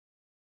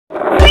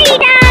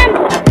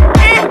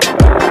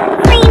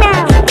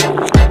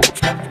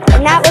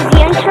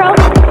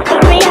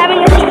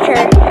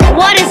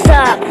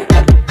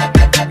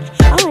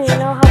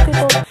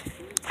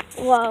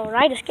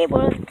ride a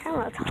skateboard. It's kind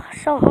of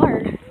so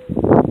hard.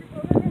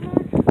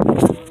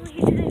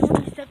 He did it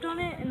when he stepped on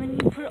it, and then he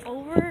put it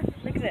over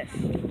like this.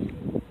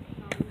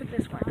 Like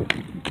this part. Let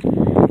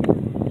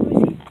me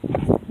see.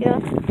 Yeah.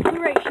 He went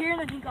right here,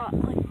 and then he got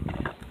like.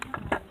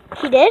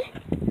 He did?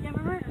 Yeah,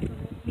 remember?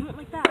 He went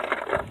like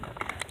that.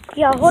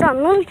 Yeah, hold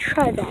on. Let me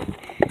try that.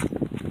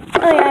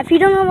 Oh yeah, if you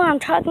don't know what I'm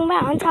talking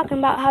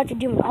about how to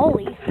do an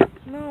ollie.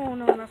 No,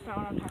 that's not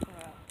what I'm talking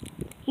about.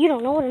 You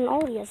don't know what an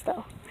ollie is,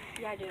 though.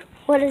 Yeah, I do.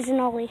 What is an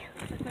ollie?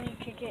 That's when you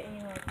kick it and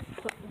you like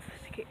flip the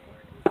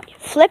skateboard.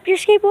 Flip your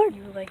skateboard?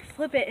 You like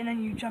flip it and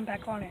then you jump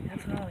back on it.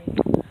 That's an ollie.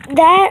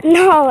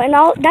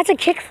 That's a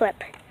kick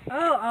flip.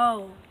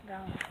 Oh, no.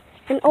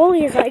 An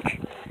ollie is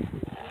like,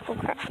 oh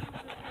crap.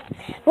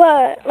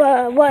 What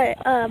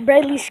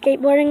Bradley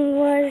skateboarding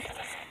was.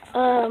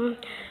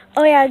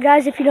 Oh yeah,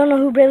 guys, if you don't know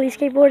who Bradley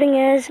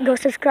skateboarding is, go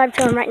subscribe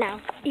to him right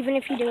now. Even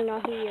if you didn't know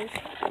who he is.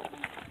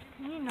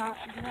 Can you not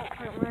do that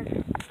part where?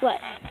 What?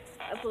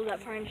 Upload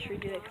that part and just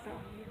redo it.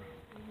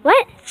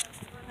 What?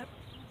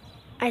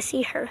 I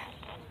see her.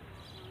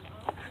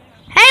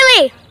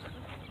 Haley!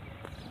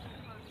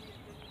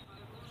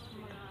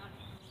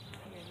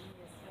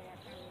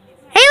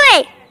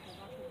 Haley!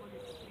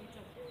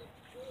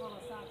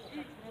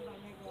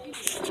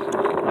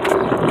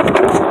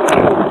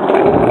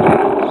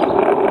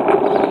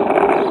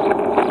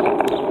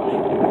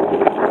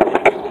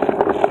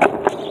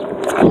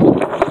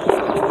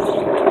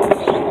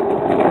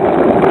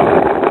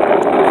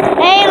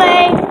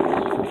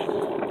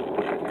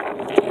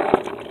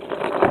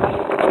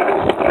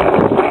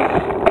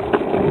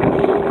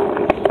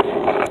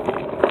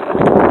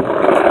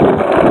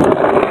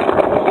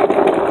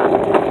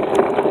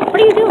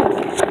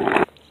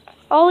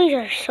 Ollies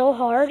are so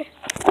hard.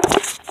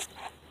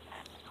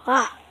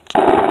 Wow.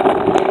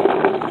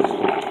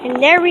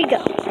 And there we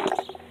go.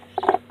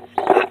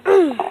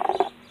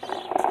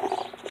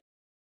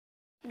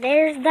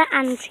 There's the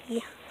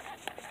auntie.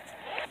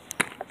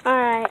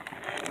 Alright.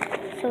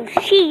 So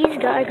she's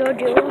gotta go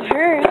do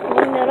her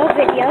own little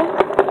video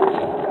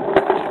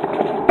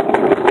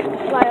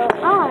while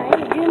I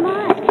do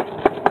mine.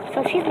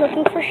 So she's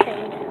looking for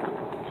shade.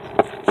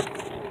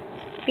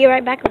 Be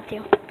right back with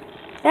you.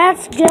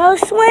 Let's go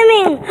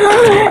swimming!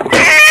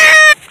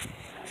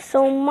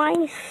 So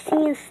my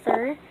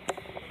sister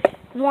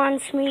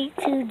wants me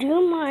to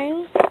do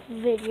my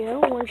video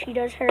when she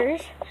does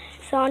hers.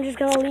 So I'm just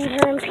gonna leave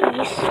her in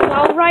peace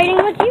while riding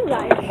with you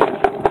guys.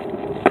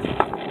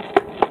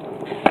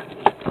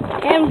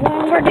 And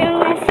when we're doing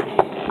this,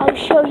 I'll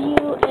show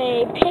you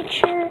a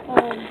picture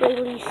of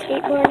Bailey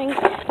skateboarding.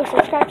 So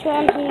subscribe to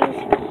him. He's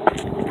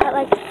at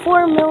like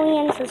 4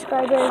 million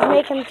subscribers.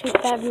 Make him to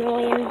 5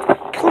 million,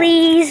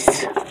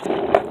 please.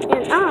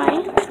 And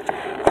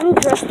I'm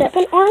dressed up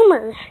in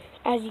armor,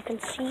 as you can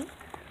see.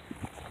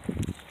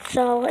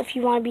 So if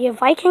you want to be a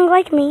Viking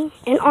like me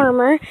in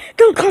armor,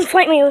 don't come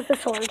fight me with a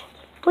sword,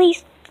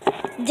 please.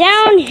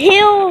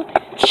 Downhill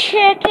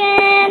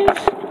chickens.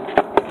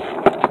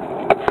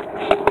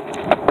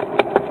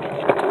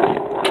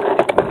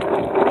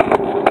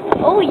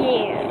 Oh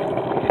yeah.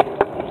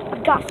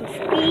 Got some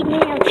speed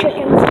now,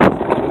 chickens.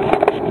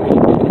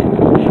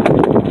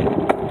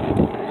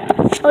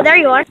 Oh, there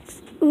you are.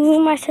 Ooh,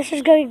 my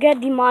sister's gonna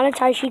get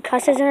demonetized. She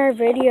cusses in her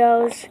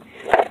videos.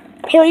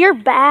 Haley, you're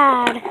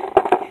bad.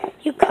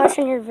 You cuss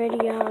in your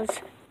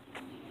videos.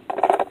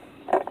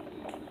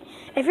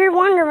 If you're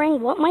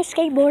wondering what my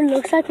skateboard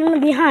looks like from the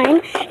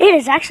behind, it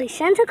is actually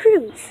Santa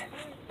Cruz.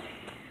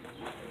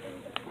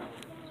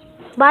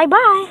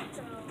 Bye-bye.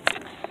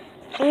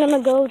 I'm gonna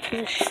go to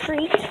the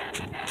street.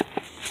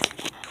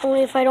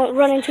 Only if I don't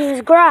run into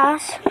this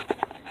grass.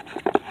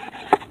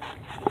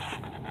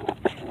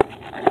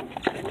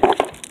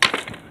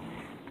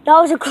 That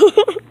was a cool.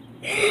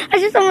 I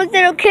just almost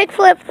did a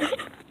kickflip.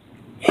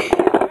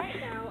 Right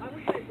now, I'm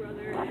with my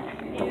brother,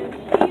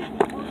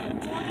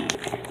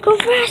 and Go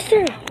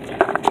faster.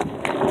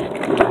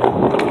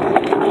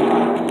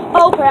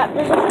 Oh crap,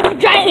 there's a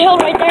giant hill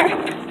right there.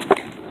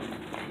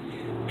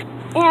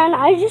 And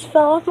I just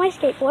fell off my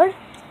skateboard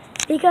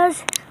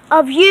because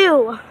of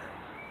you.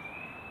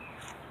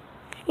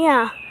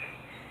 Yeah,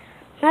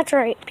 that's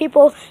right.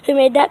 People who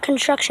made that,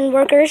 construction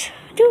workers,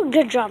 do a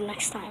good job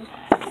next time.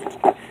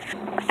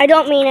 I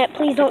don't mean it.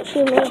 Please don't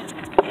sue me.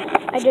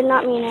 I did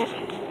not mean it.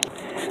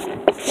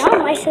 Now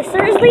my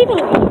sister is leaving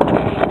me.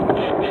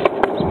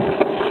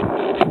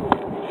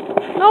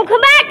 No,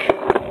 come back!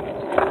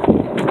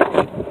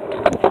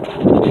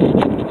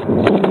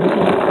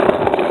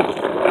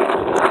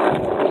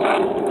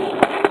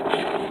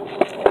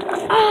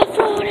 Ah,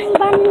 floating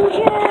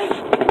bungees.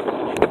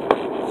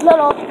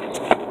 Little,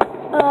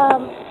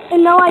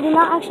 and no, I did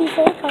not actually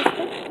say a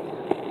custard.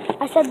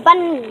 I said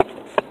bunny.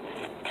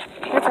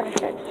 That's what I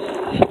said.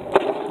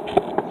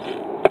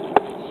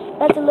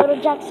 That's a little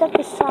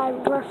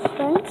Jacksepticeye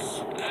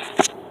reference.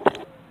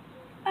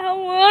 I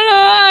wanna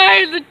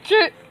hide the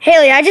chick.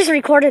 Haley, I just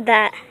recorded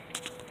that.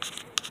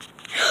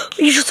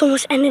 You just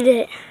almost ended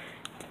it.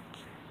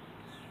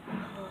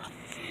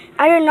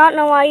 I did not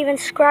know I even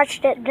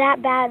scratched it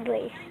that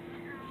badly.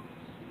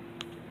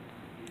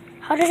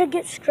 How did it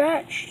get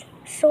scratched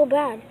so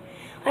bad?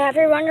 If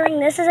you're wondering,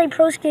 this is a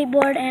pro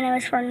skateboard and it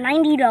was for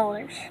 $90.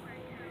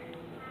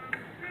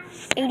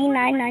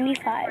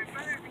 $89.95.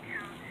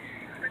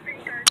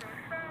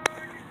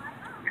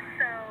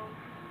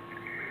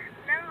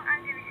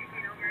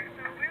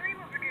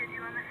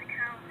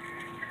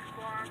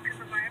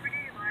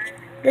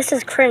 This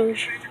is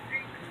cringe.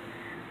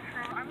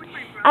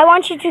 I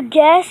want you to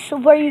guess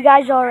where you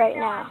guys are right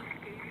now.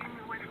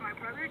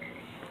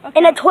 Okay.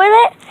 In a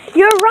toilet?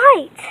 You're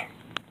right.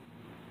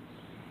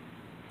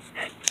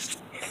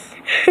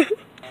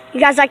 You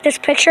guys like this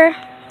picture?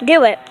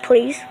 Do it,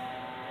 please.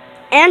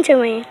 And to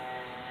me.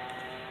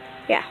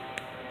 Yeah.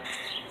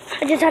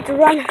 I just have to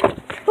run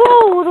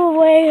all the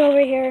way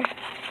over here.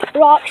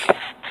 Rocks.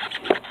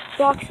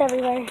 Rocks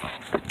everywhere.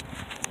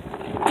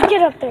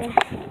 Get up there.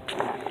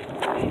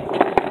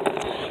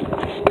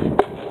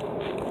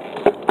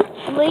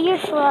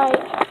 Please, right.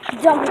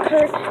 Jump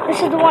curve.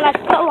 This is the one I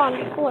fell on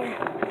before.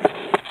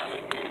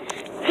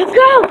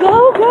 Go,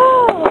 go,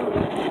 go!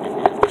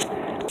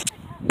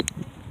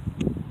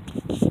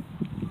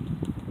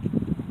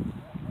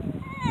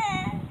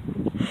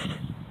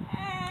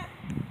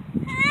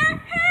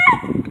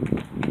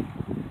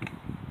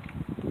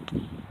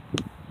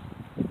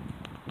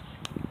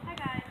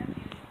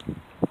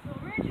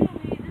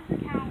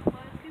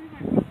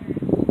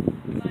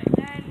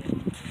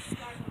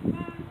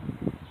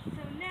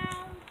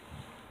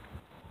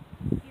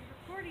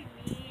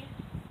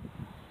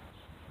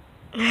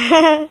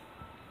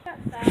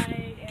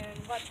 Outside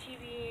and watch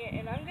TV,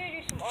 and I'm gonna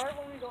do some art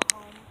when we go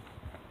home.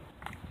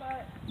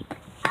 But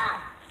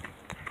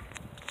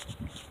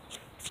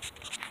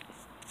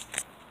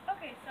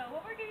okay, so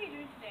what we're gonna be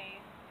doing today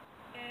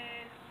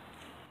is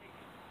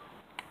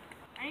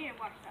I need to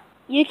watch that.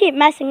 You keep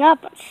messing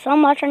up so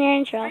much on your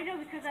intro. I know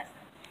because I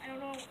don't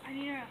know. I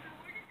need to.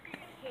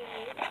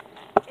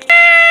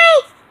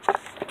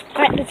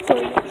 Alright, let's go.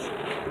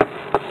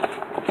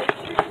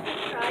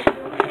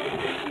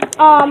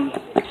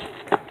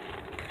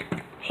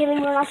 Haley,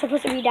 we're not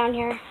supposed to be down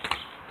here.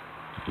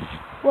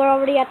 We're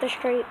already at the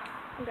street.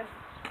 Okay.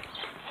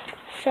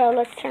 So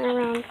let's turn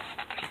around.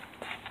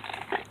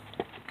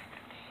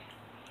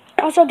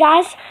 Also,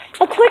 guys,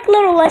 a quick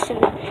little lesson.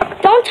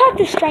 Don't talk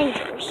to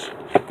strangers.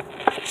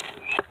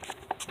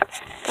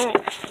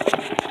 Alright.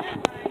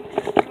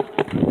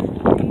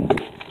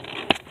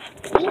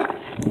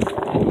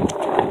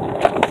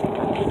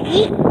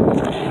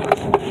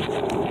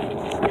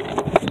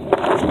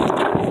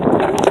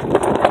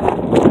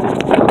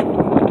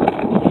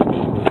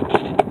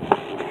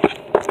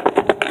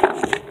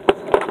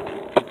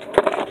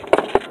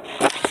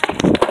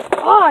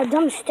 Oh,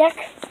 dumb stick.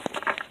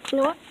 You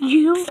know what?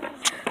 You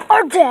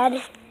are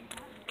dead.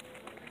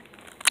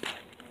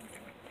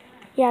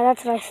 Yeah,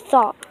 that's what I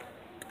thought.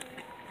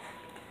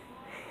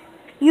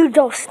 You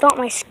don't stop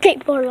my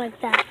skateboard like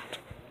that.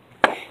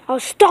 I'll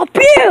stop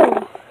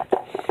you!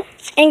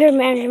 Anger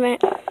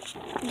management.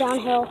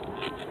 Downhill.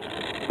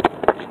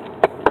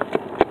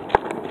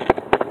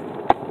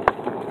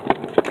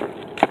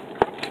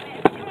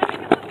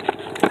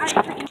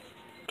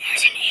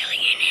 There's an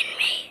alien in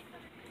me.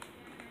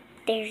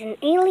 There's an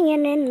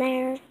alien in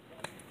there.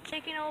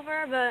 Taking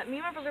over, but me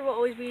and my brother will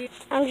always be.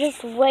 I'm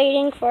just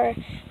waiting for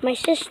my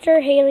sister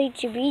Haley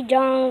to be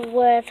done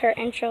with her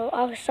intro.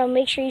 Also,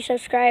 make sure you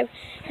subscribe.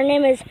 Her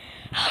name is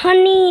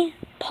Honey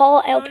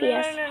Paul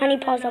LPS. Honey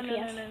Paul's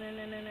LPS.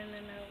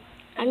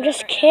 I'm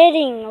just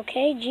kidding,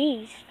 okay?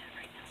 Jeez.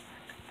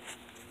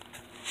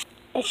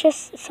 It's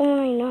just someone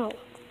I know.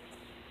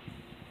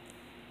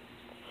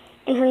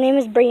 And her name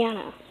is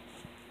Brianna.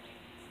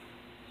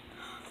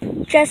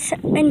 Just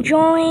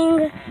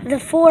enjoying the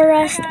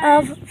forest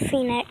of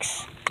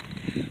Phoenix.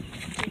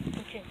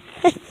 Okay.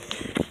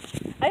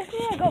 I just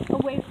need to go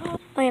away from.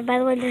 Oh yeah, by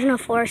the way, there's no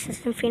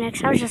forest in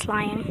Phoenix. I was just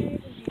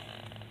lying.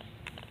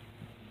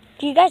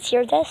 Do you guys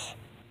hear this?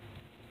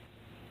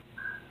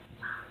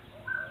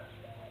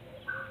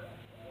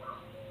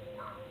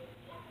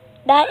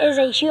 That is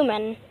a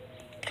human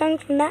coming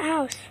from that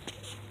house.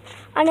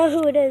 I know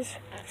who it is.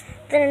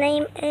 Their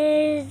name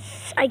is,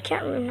 I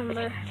can't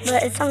remember,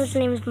 but it sounds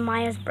name is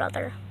Maya's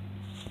brother.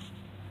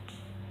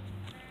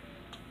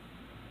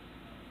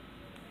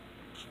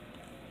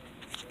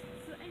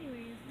 So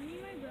anyways, me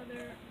and my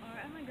brother are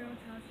at my grandma's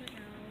house right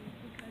now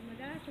because my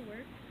dad has to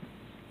work.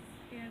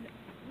 And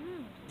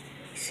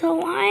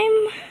So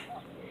I'm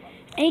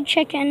a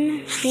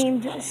chicken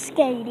named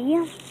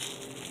sKate.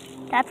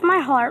 That's my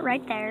heart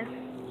right there.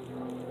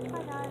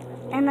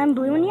 And I'm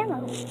blue and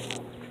yellow.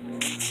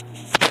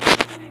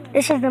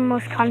 This is the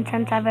most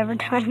content I've ever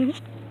done.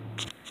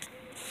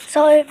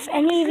 So if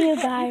any of you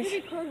guys...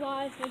 think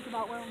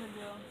about what I'm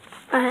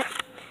gonna do.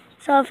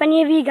 So if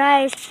any of you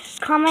guys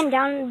comment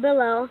down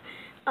below,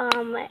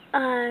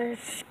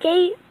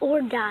 skate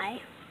or die.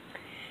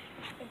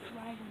 It's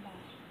ride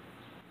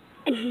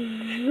or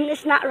die.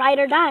 It's not ride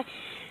or die.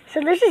 So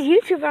this is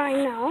YouTuber I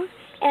know,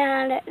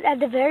 and at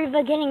the very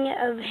beginning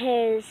of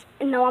his...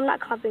 No, I'm not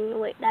copying.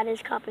 Wait, that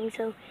is copying.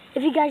 So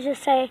if you guys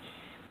just say...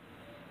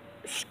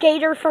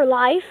 Skater for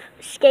life,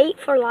 skate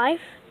for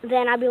life,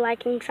 then I'll be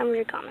liking some of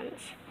your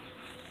comments.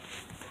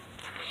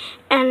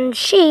 And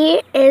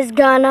she is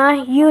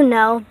gonna,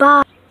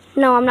 bye.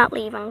 No, I'm not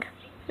leaving.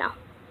 No.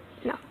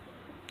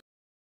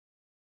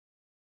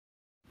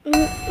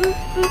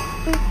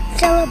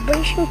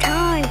 Celebration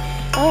time.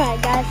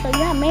 Alright guys, so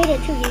you have made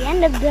it to the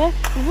end of the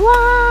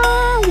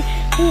vlog.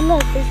 See,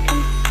 look, there's no,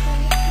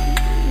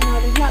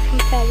 there's not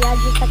confetti. I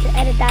just have to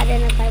edit that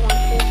in if I want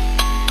to.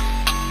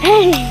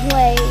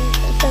 Anyways,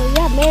 so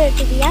you have made it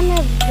to the end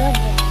of the vlog.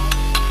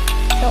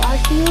 So I'll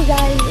see you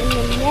guys in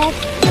the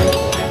next